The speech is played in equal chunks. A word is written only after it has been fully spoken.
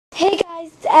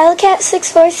Guys, it's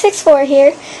Alleycat6464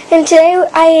 here, and today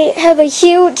I have a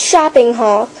huge shopping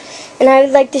haul, and I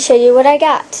would like to show you what I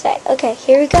got today. Okay,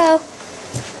 here we go.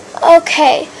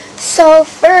 Okay, so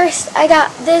first I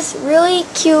got this really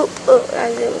cute,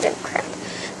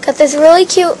 got this really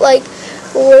cute, like,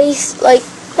 lace, like,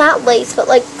 not lace, but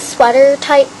like sweater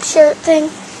type shirt thing,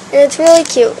 and it's really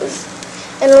cute,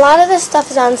 and a lot of this stuff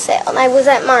is on sale, and I was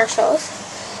at Marshall's.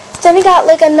 Then I got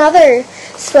like another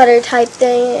sweater type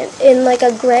thing in like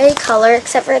a gray color,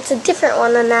 except for it's a different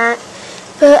one than that,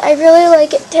 but I really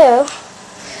like it too.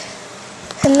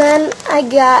 And then I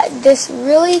got this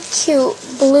really cute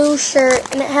blue shirt,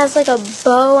 and it has like a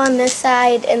bow on this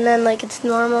side, and then like it's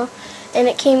normal, and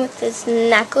it came with this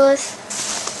necklace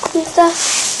and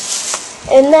stuff.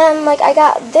 And then like I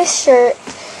got this shirt,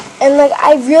 and like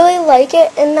I really like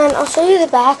it, and then I'll show you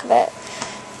the back of it,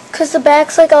 because the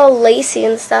back's like all lacy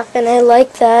and stuff, and I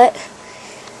like that.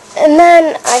 And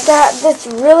then I got this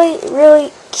really,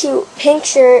 really cute pink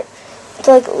shirt with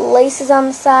like laces on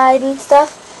the side and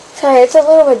stuff. Sorry, it's a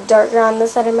little bit darker on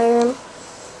this side of my room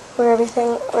where other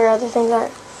things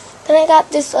are. Then I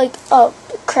got this like, oh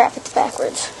crap, it's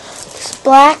backwards. This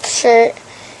black shirt,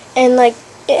 and like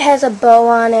it has a bow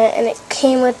on it, and it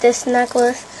came with this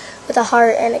necklace with a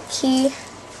heart and a key,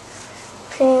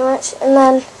 pretty much. And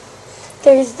then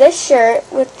there's this shirt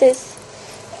with this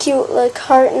cute like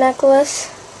heart necklace.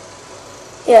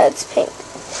 Yeah, it's pink.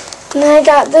 And then I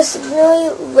got this really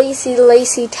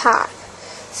lacy top.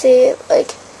 See,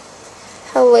 like,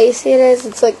 how lacy it is?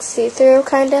 It's like see-through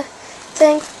kind of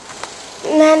thing.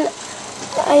 And then,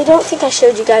 I don't think I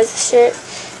showed you guys the shirt.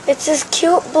 It's this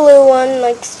cute blue one,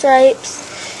 like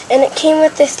stripes. And it came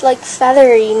with this like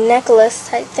feathery necklace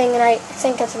type thing, and I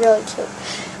think it's really cute.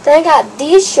 Then I got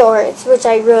these shorts, which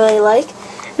I really like.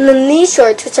 And then these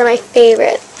shorts, which are my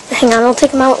favorite. Hang on, I'll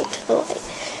take them out into the light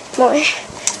more.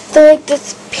 They're like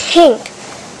this pink,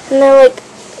 and they're like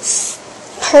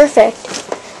perfect.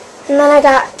 And then I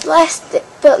got, last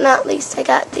but not least, I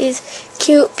got these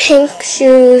cute pink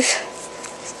shoes.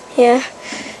 Yeah.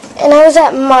 And I was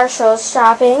at Marshall's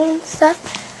shopping and stuff.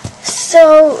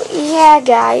 So, yeah,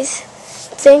 guys.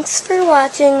 Thanks for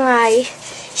watching my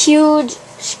huge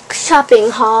shopping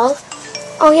haul.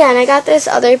 Oh, yeah, and I got this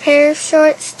other pair of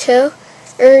shorts, too.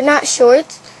 Or, not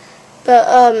shorts,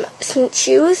 but some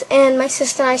shoes, and my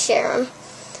sister and I share them.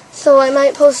 So I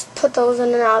might put those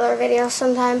in another video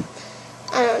sometime.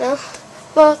 I don't know.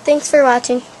 Well, thanks for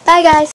watching. Bye, guys.